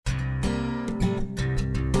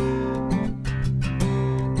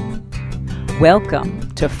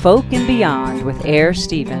Welcome to Folk and Beyond with Air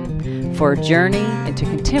Stephen for a journey into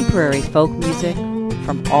contemporary folk music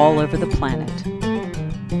from all over the planet.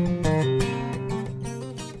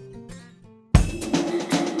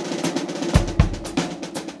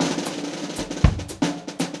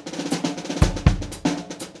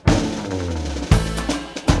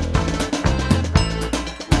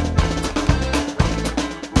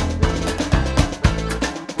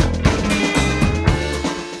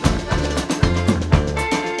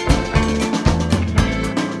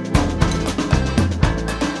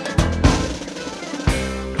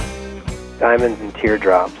 Diamonds and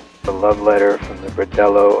Teardrops, a love letter from the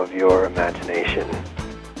bordello of your imagination.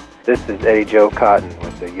 This is Eddie Joe Cotton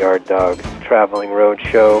with the Yard Dogs Traveling Road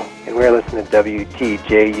Show, and we're listening to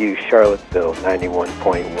WTJU Charlottesville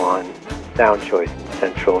 91.1, Sound Choice in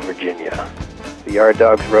Central Virginia. The Yard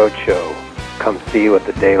Dogs Road Show. Come see what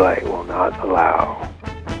the daylight will not allow.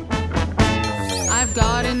 I've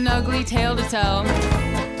got an ugly tale to tell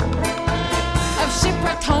of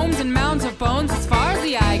shipwrecked homes and mounds of bones as far as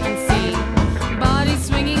the eye can see. Bodies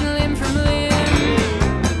swinging limb from limb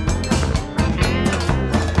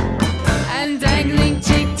and dangling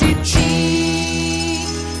cheek to cheek.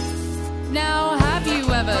 Now have you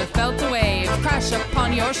ever felt a wave crash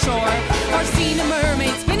upon your shore, or seen a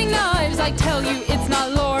mermaid spinning knives? I tell you it's not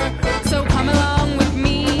lore. So come along with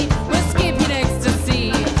me, we'll skip you next to sea.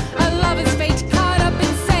 A love is fate caught up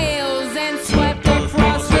in sails and swept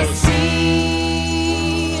across the sea.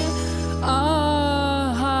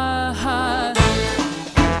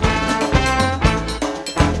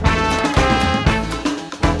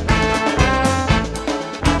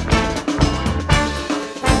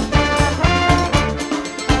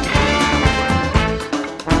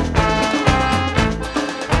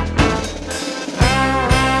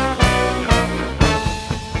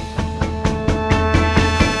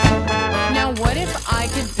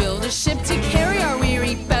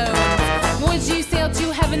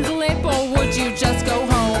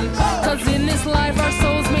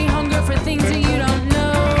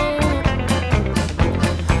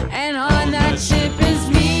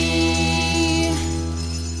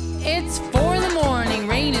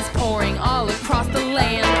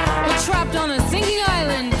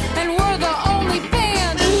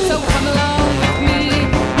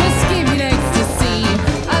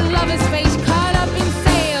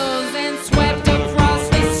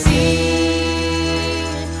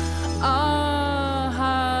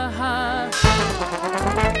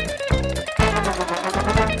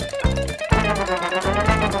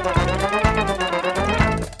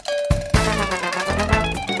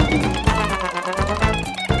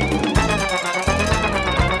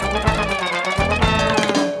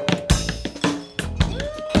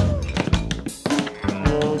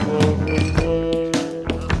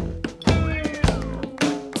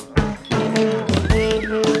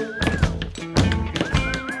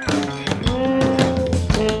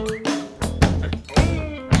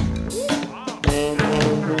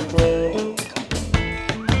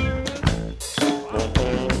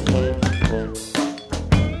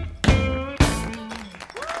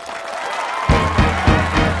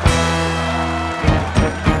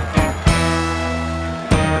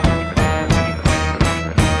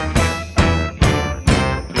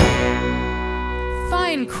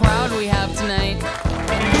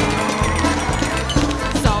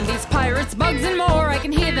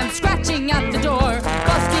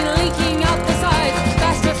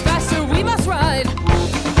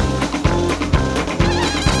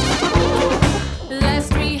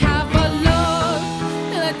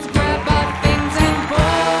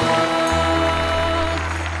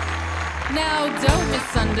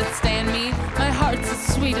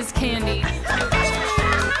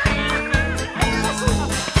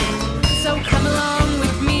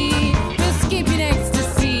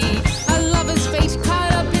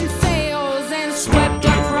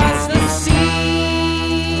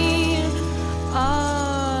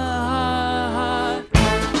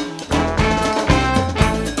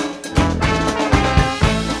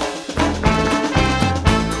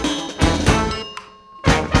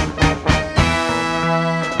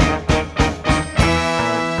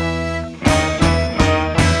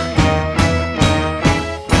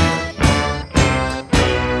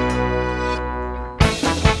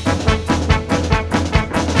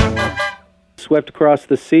 Swept Across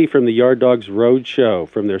the Sea from the Yard Dogs Road Show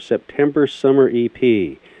from their September Summer EP.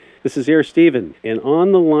 This is Air Stephen, and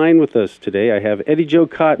on the line with us today I have Eddie Joe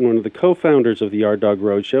Cotton, one of the co-founders of the Yard Dog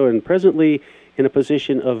Road Show, and presently in a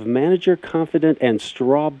position of manager, confidant, and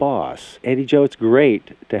straw boss. Eddie Joe, it's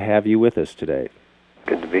great to have you with us today.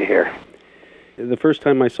 Good to be here. The first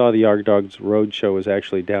time I saw the Yard Dogs Roadshow was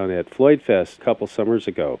actually down at Floyd Fest a couple summers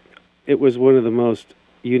ago. It was one of the most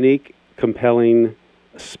unique, compelling,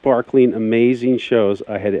 sparkling, amazing shows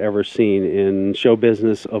I had ever seen in show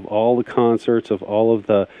business, of all the concerts, of all of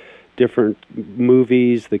the different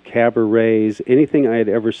movies, the cabarets, anything I had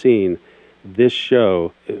ever seen. This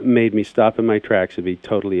show made me stop in my tracks and be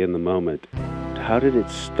totally in the moment. How did it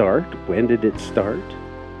start? When did it start?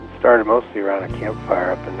 It started mostly around a campfire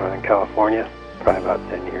up in Northern California, probably about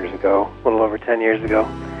 10 years ago, a little over 10 years ago.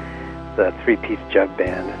 It's a three-piece jug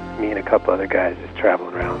band, me and a couple other guys just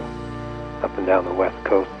traveling around up and down the West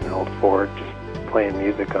Coast in Old Ford, just playing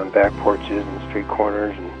music on back porches and street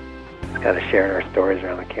corners and just kind of sharing our stories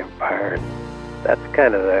around the campfire. And that's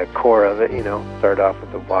kind of the core of it, you know. Started off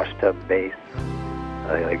with a wash tub bass.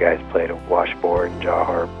 The other guys played a washboard and jaw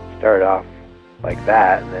harp. Started off like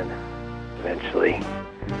that, and then eventually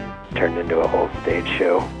turned into a whole stage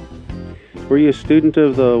show. Were you a student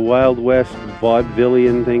of the Wild West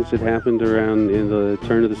vaudevillian things that happened around in the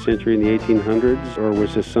turn of the century in the 1800s? Or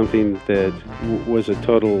was this something that was a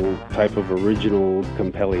total type of original,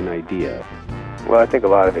 compelling idea? Well, I think a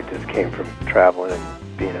lot of it just came from traveling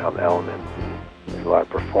and being out in the elements. There's a lot of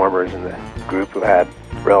performers in the group who had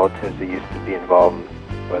relatives that used to be involved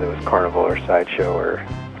in, whether it was carnival or sideshow or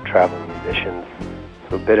traveling musicians.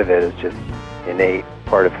 So a bit of it is just innate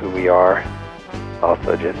part of who we are.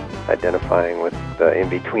 Also just identifying with the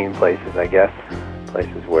in-between places, I guess.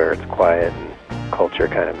 Places where it's quiet and culture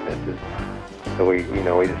kind of misses. So we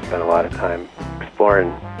just spent a lot of time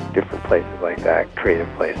exploring different places like that, creative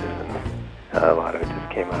places, and a lot of it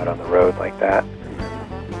just came out on the road like that.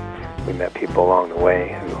 And we met people along the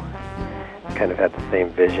way who kind of had the same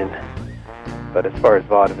vision. But as far as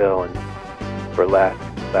vaudeville and burlesque,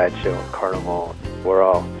 sideshow and carnival, we're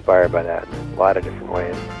all inspired by that in a lot of different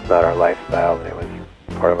ways. It's not our lifestyle, but it was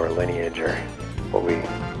part of our lineage or what we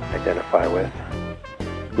identify with.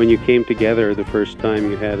 When you came together the first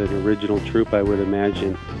time, you had an original troupe, I would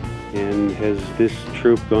imagine. And has this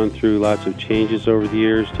troupe gone through lots of changes over the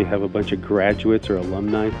years? Do you have a bunch of graduates or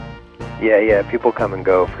alumni? Yeah, people come and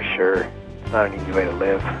go for sure. It's not an easy way to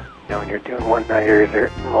live. You know, when you're doing one-nighters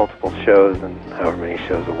or multiple shows and however many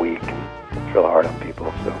shows a week, it's real hard on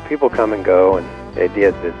people. So people come and go, and the idea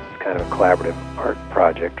is it's kind of a collaborative art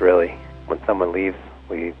project, really. When someone leaves,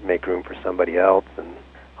 we make room for somebody else and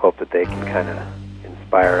hope that they can kind of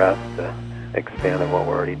inspire us to expand on what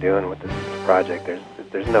we're already doing with this project.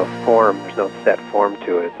 There's no form, there's no set form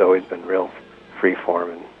to it. It's always been real free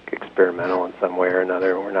form and experimental in some way or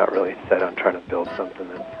another. We're not really set on trying to build something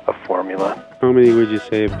that's a formula. How many would you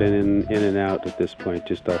say have been in and out at this point,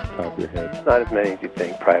 just off the top of your head? Not as many as you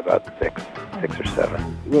think, probably about six or seven.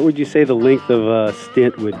 What would you say the length of a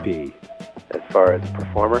stint would be? As far as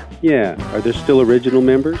performer? Yeah. Are there still original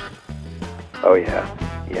members? Oh, yeah.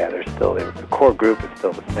 Yeah, there's still, the core group is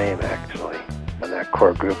still the same, actually. And that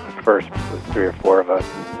core group, the first was 3 or 4 of us.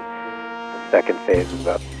 The second phase was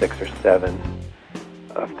about 6 or 7.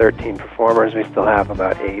 Of 13 performers, we still have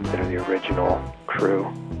about 8 that are the original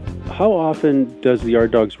crew. How often does the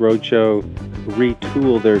Yard Dogs Roadshow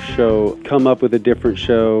retool their show, come up with a different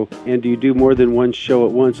show, and do you do more than one show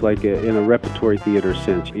at once, like in a repertory theater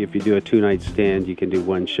sense? If you do a 2-night stand, you can do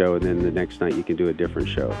one show, and then the next night you can do a different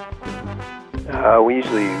show. We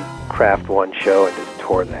usually craft one show and just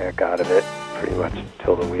tour the heck out of it, pretty much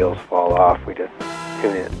until the wheels fall off. We just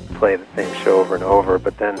tune in, play the same show over and over,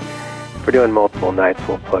 but then if we're doing multiple nights,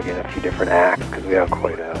 we'll plug in a few different acts, because we have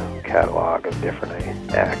quite a catalog of different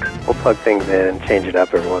acts. We'll plug things in and change it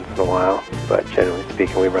up every once in a while, but generally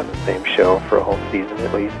speaking, we run the same show for a whole season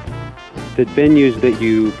at least. The venues that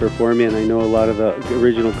you perform in, I know a lot of the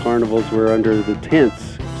original carnivals were under the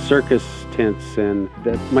tents, circus tents, and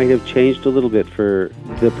that might have changed a little bit for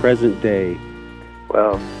the present day.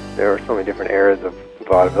 Well, there are so many different eras of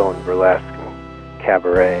vaudeville and burlesque and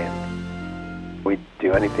cabaret. We'd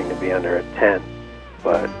do anything to be under a tent,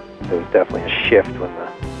 but there was definitely a shift when the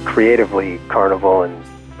creatively carnival and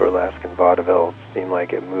burlesque and vaudeville seemed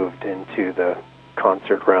like it moved into the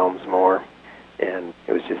concert realms more, and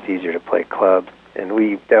it was just easier to play clubs. And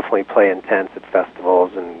we definitely play in tents at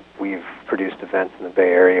festivals, and we've produced events in the Bay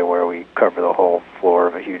Area where we cover the whole floor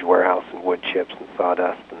of a huge warehouse in wood chips and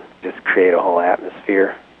sawdust and just create a whole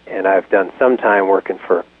atmosphere. And I've done some time working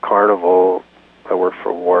for Carnival. I worked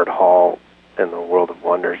for Ward Hall and the World of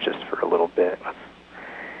Wonders just for a little bit.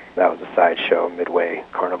 That was a sideshow, midway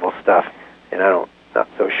carnival stuff. And not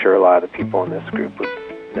so sure a lot of the people in this group would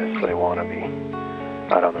necessarily want to be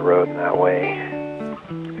out on the road in that way.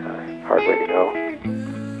 Hard way to go.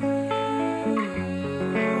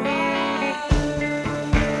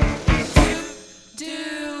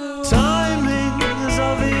 Timing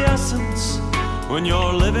when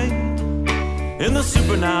you're living in the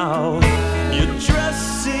super now. Your dress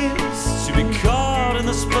seems to be caught in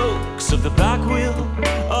the spokes of the back wheel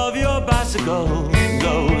of your bicycle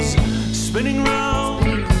goes spinning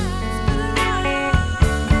round.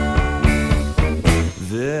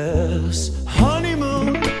 This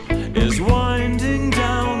honeymoon is winding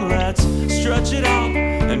down. Let's stretch it out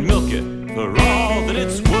and milk it for all that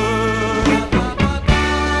it's worth.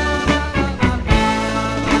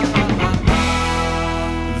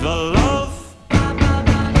 The love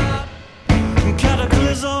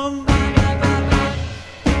cataclysm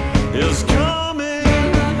is coming.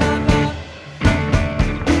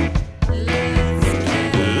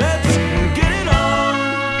 Let's get it on.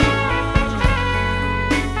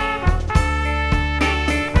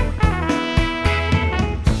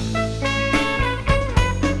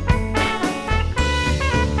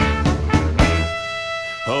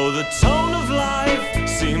 Oh, the tone of life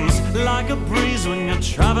seems like a breeze when you're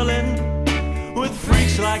traveling with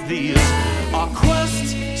freaks like these. Our quest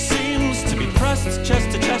seems to be pressed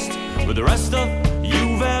chest to chest with the rest of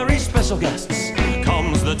you very special guests.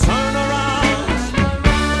 Comes the turnaround.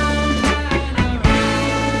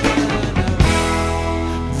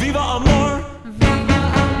 Viva amor,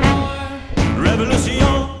 revolution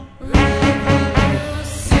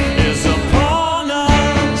is upon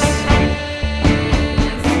us.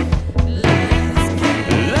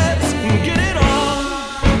 Let's get it on.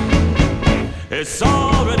 It's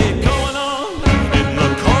already going on in the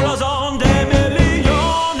Corazon de Millones.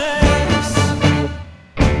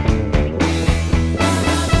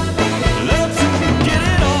 Let's get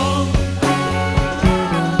it on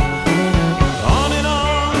and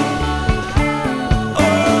on, oh,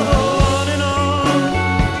 on and on,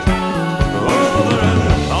 over and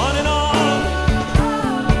on and on,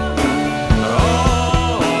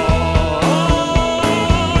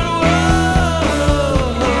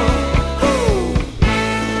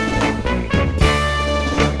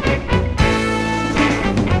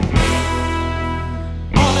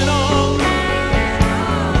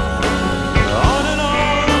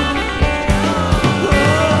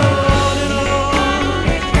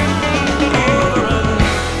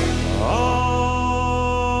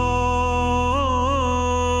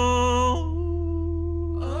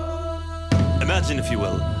 Imagine, if you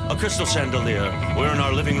will, a crystal chandelier. We're in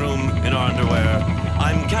our living room in our underwear.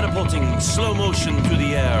 I'm catapulting slow motion through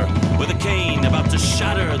the air with a cane about to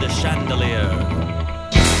shatter the chandelier.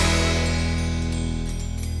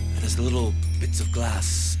 And as the little bits of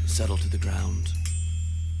glass settle to the ground,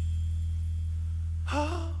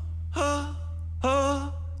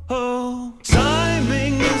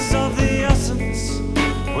 timing is of the essence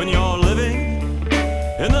when you're living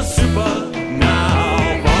in the super now.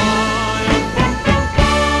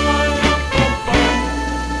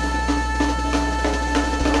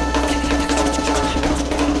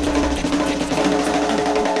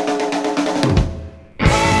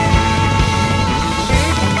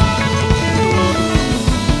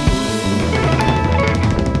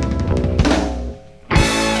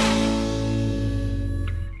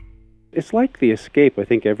 It's like the escape. I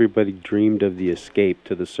think everybody dreamed of the escape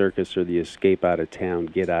to the circus or the escape out of town,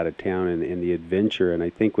 get out of town, and the adventure. And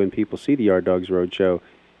I think when people see the Yard Dogs Roadshow,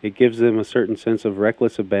 it gives them a certain sense of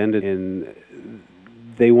reckless abandon, and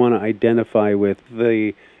they want to identify with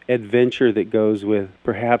the adventure that goes with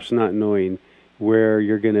perhaps not knowing where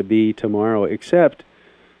you're going to be tomorrow, except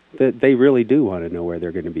that they really do want to know where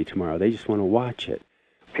they're going to be tomorrow. They just want to watch it.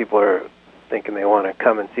 People are thinking they want to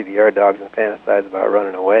come and see the Yard Dogs and fantasize about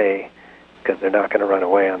running away because they're not going to run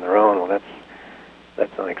away on their own. Well,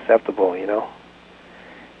 that's unacceptable, you know.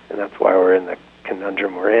 And that's why we're in the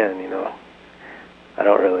conundrum we're in, you know. I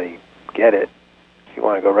don't really get it. If you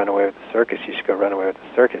want to go run away with the circus, you should go run away with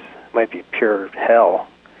the circus. It might be pure hell,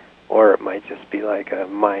 or it might just be like a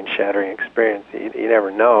mind-shattering experience. You never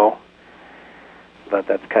know, but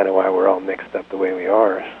that's kind of why we're all mixed up the way we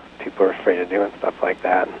are. People are afraid of doing stuff like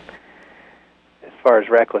that. As far as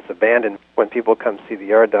reckless abandon, when people come see the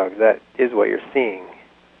Yard Dogs, that is what you're seeing.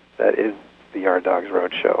 That is the Yard Dogs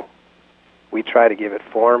Roadshow. We try to give it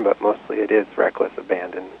form, but mostly it is reckless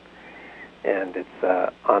abandon. And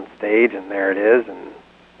it's on stage, and there it is, and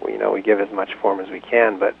we give as much form as we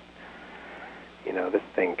can, but this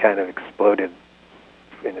thing kind of exploded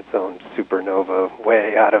in its own supernova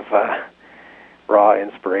way out of raw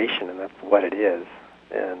inspiration, and that's what it is.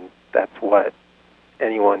 And that's what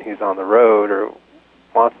anyone who's on the road or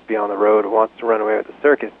wants to be on the road or wants to run away with the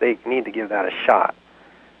circus, they need to give that a shot.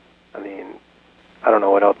 I mean, I don't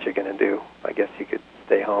know what else you're going to do. I guess you could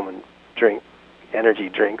stay home and drink energy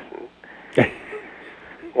drinks and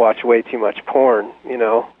watch way too much porn, you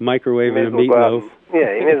know. Microwaving a meatloaf.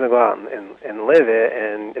 Yeah, you may as well go out and live it,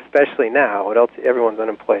 and especially now, what else? Everyone's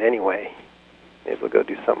unemployed anyway. You may as well go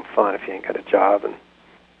do something fun if you ain't got a job. And,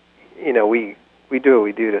 you know, we do what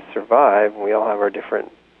we do to survive, and we all have our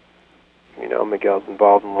different, you know, Miguel's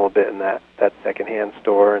involved a little bit in that secondhand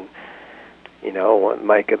store, and, you know, when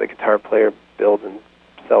Micah, the guitar player, builds and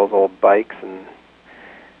sells old bikes, and,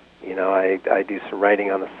 you know, I do some writing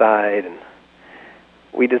on the side, and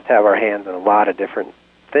we just have our hands in a lot of different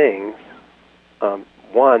things.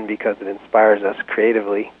 One, because it inspires us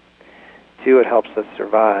creatively. Two, it helps us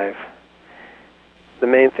survive. The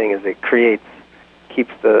main thing is it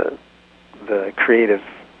keeps the creative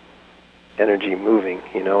energy moving.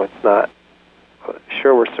 You know, it's not,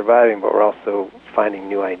 sure we're surviving, but we're also finding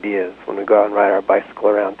new ideas. When we go out and ride our bicycle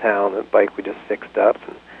around town, the bike we just fixed up,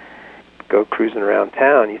 and go cruising around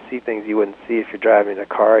town, you see things you wouldn't see if you're driving a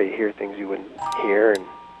car, you hear things you wouldn't hear, and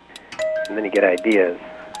then you get ideas.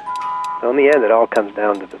 So in the end, it all comes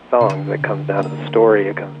down to the songs, it comes down to the story,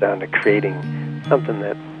 it comes down to creating something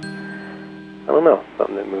that's, I don't know,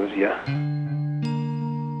 something that moves you.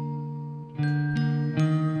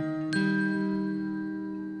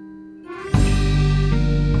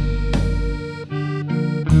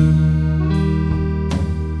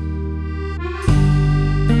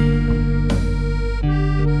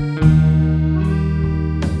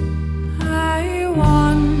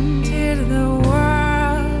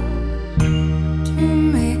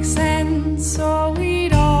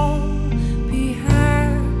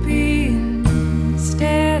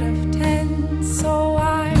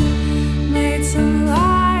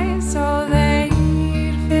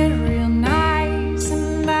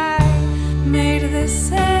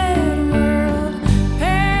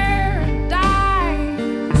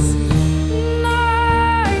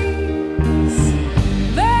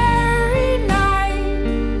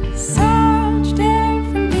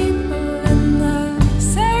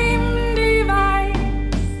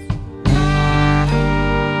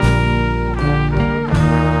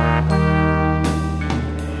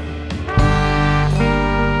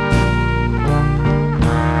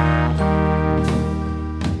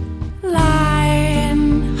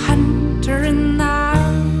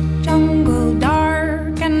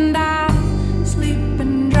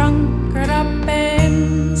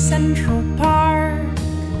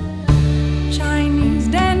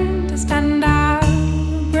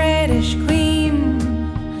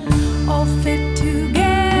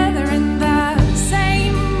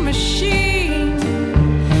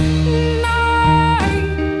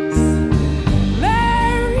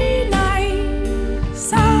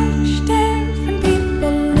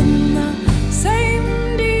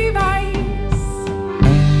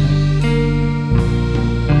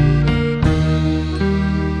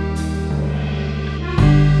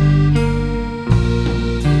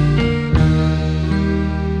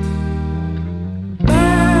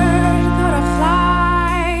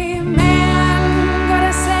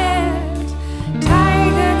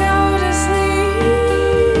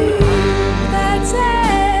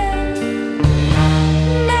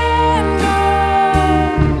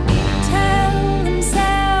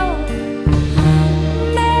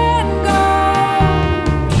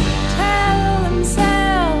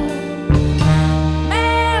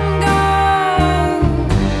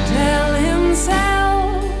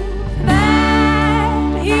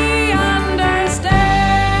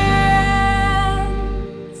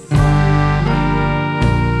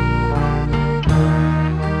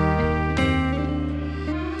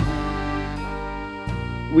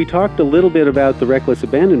 We talked a little bit about the Reckless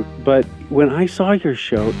Abandon, but when I saw your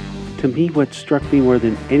show, to me what struck me more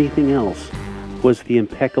than anything else was the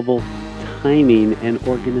impeccable timing and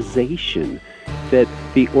organization. That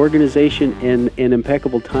the organization and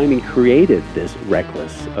impeccable timing created this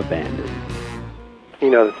Reckless Abandon. You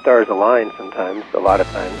know, the stars align sometimes, a lot of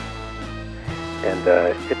times, and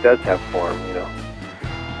it does have form, you know.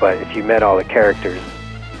 But if you met all the characters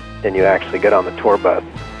and you actually get on the tour bus,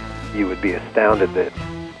 you would be astounded that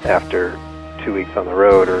after 2 weeks on the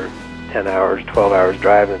road or 10 hours, 12 hours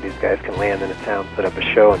driving, these guys can land in a town, set up a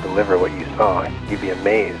show, and deliver what you saw. You'd be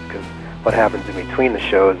amazed, because what happens in between the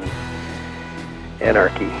shows is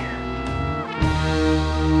anarchy.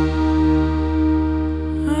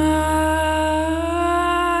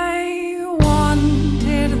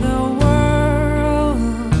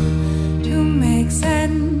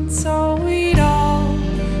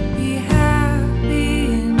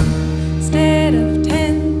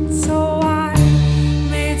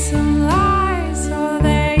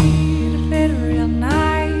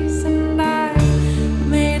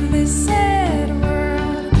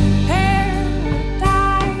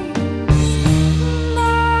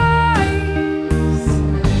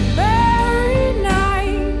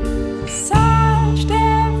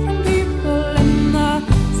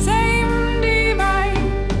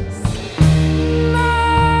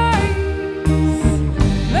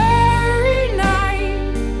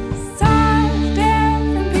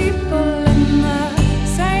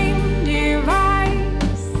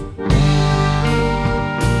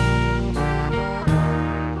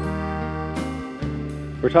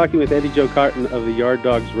 We're talking with Eddie Joe Cotton of the Yard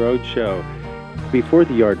Dogs Roadshow. Before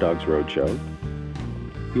the Yard Dogs Roadshow,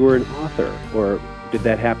 you were an author, or did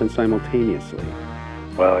that happen simultaneously?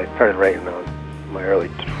 Well, I started writing in my early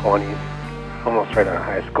 20s, almost right out of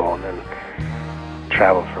high school, and then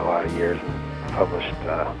traveled for a lot of years and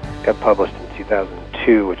got published in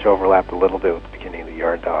 2002, which overlapped a little bit with the beginning of the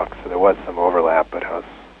Yard Dogs. So there was some overlap, but I was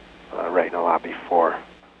writing a lot before.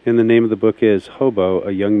 And the name of the book is Hobo,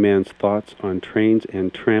 A Young Man's Thoughts on Trains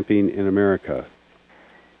and Tramping in America.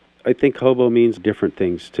 I think hobo means different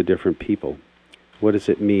things to different people. What does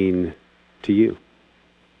it mean to you?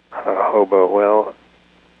 Hobo, well,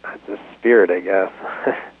 it's a spirit, I guess.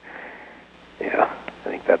 Yeah, I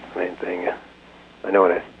think that's the main thing. I know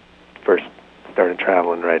when I first started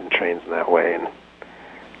traveling, riding trains in that way, and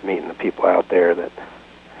meeting the people out there, that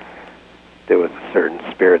there was a certain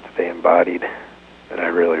spirit that they embodied that I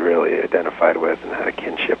really, really identified with and had a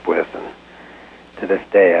kinship with. And to this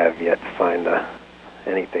day, I have yet to find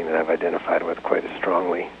anything that I've identified with quite as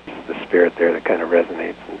strongly. It's the spirit there that kind of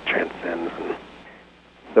resonates and transcends. And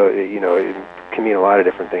so, it can mean a lot of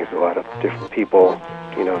different things to a lot of different people.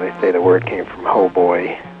 They say the word came from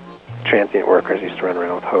hoboy. Transient workers used to run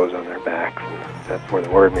around with hose on their backs, and that's where the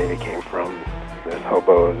word maybe came from. There's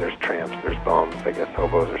hobos, there's tramps, there's bums. I guess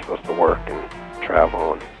hobos are supposed to work and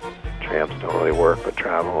travel, and tramps don't really work but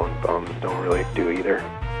travel, and bums don't really do either.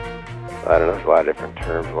 I don't know, there's a lot of different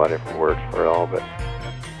terms, a lot of different words for it all, but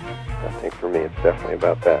I think for me it's definitely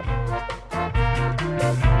about that.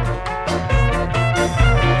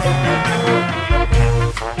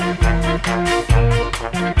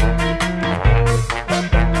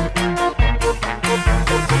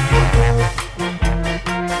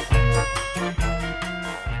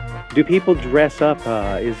 Do people dress up?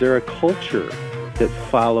 Is there a culture that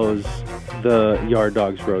follows the Yard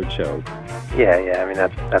Dogs Roadshow? Yeah. I mean,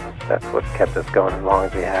 that's what's kept us going as long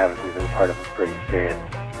as we have. We've been part of a pretty serious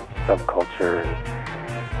subculture,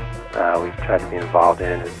 and we've tried to be involved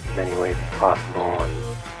in it in as many ways as possible.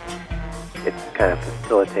 And it's kind of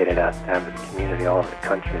facilitated us to have this community all over the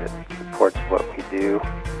country that supports what we do.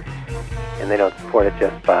 And they don't support it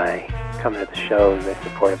just by coming to the shows. They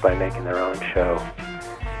support it by making their own show,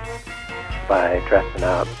 by dressing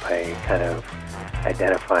up, by kind of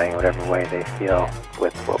identifying whatever way they feel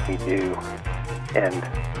with what we do, and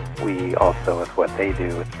we also with what they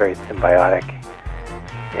do. It's very symbiotic,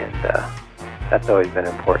 and that's always been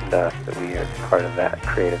important to us, that we are part of that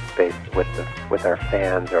creative space with our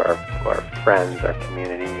fans or our friends, our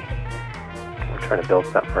community. We're trying to build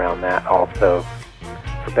something around that also,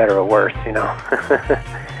 for better or worse,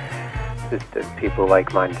 just as people,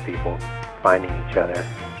 like-minded people, finding each other.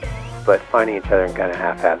 But finding each other in kind of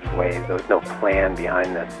haphazard ways. There was no plan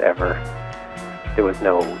behind this ever. There was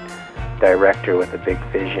no director with a big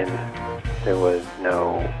vision. There was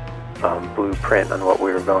no blueprint on what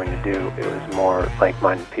we were going to do. It was more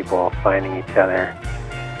like-minded people finding each other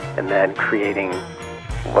and then creating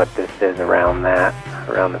what this is around that,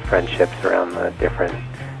 around the friendships, around the different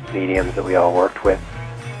mediums that we all worked with.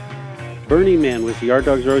 Burning Man, was the Yard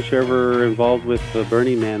Dogs Roadshow ever involved with the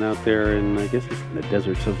Burning Man out there in, I guess it's in the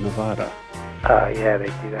deserts of Nevada? Yeah, they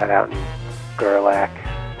do that out in Gerlach,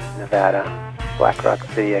 Nevada, Black Rock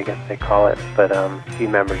City, I guess they call it. But a few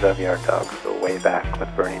members of Yard Dogs go way back with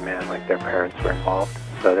Burning Man, like their parents were involved.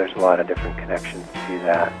 So there's a lot of different connections to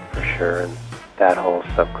that, for sure. And that whole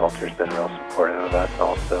subculture's been real supportive of us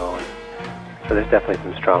also. And so there's definitely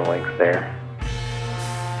some strong links there.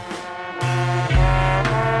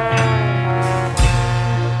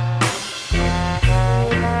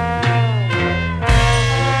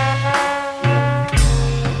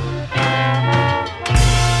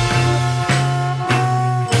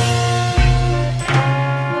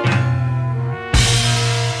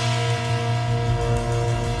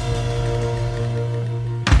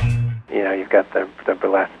 You've got the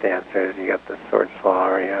burlesque dancers, you got the sword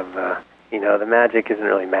flower, you have the magic isn't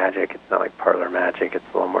really magic. It's not like parlor magic. It's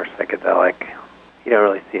a little more psychedelic. You don't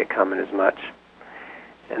really see it coming as much.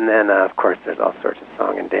 And then, of course, there's all sorts of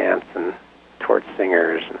song and dance and torch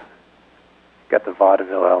singers. And you've got the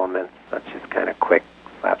vaudeville elements, that's just kind of quick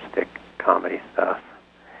slapstick comedy stuff.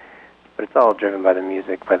 But it's all driven by the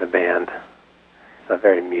music, by the band. It's a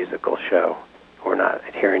very musical show. We're not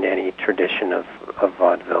adhering to any tradition of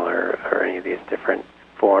vaudeville or any of these different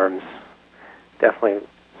forms. Definitely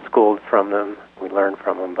schooled from them. We learn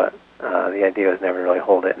from them, but the idea was never really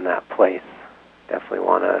hold it in that place. Definitely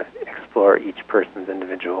want to explore each person's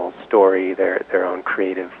individual story, their own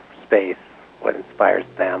creative space, what inspires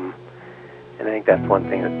them. And I think that's one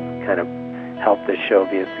thing that's kind of helped this show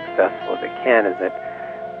be as successful as it can, is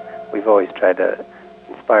that we've always tried to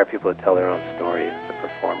inspire inspire people to tell their own stories, the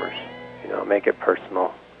performers. Make it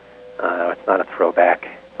personal. It's not a throwback.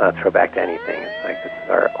 It's not a throwback to anything. It's like this is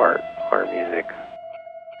our art music.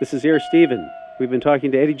 This is Air Stephen. We've been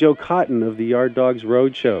talking to Eddie Joe Cotton of the Yard Dogs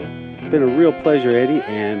Roadshow. It's been a real pleasure, Eddie,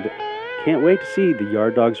 and can't wait to see the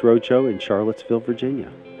Yard Dogs Roadshow in Charlottesville,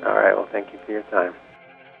 Virginia. All right, well, thank you for your time.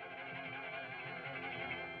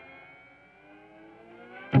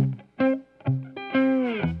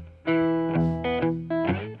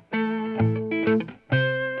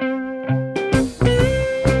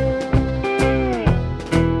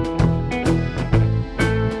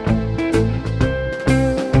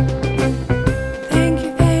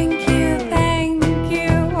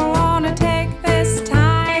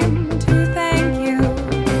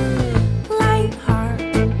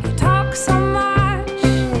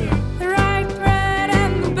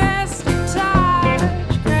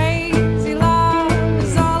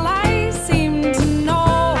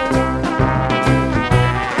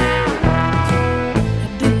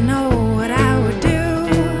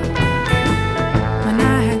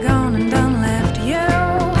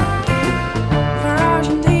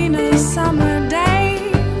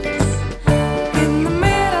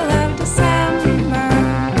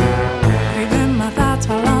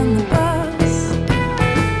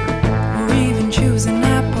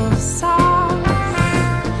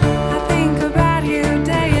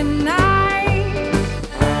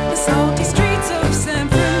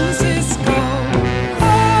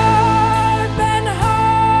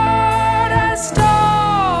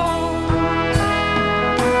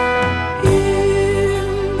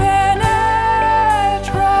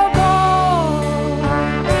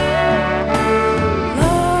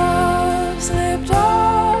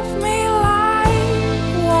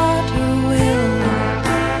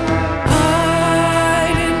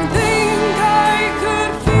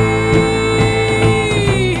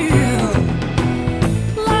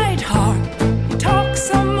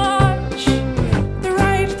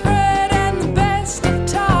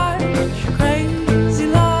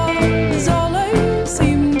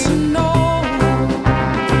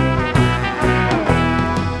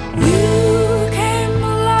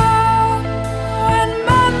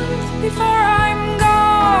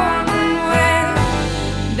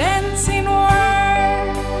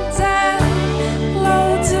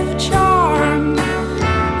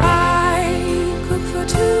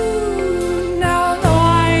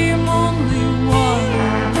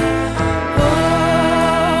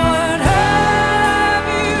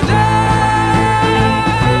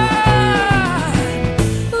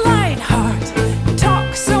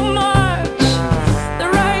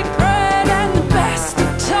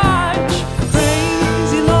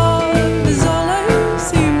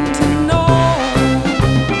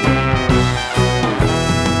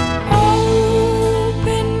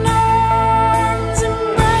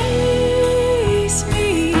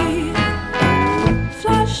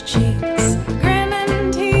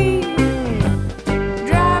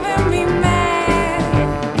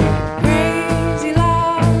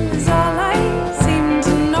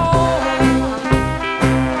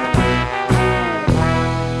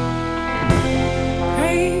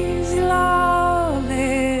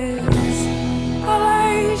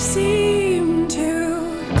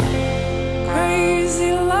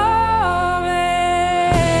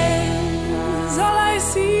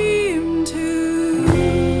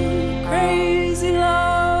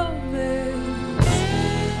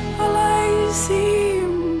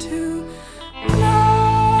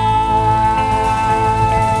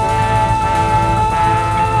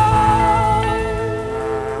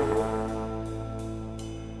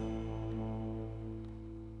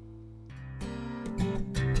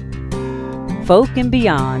 Folk and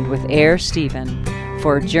Beyond with Air Stephen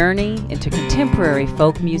for a journey into contemporary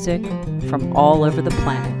folk music from all over the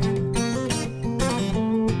planet.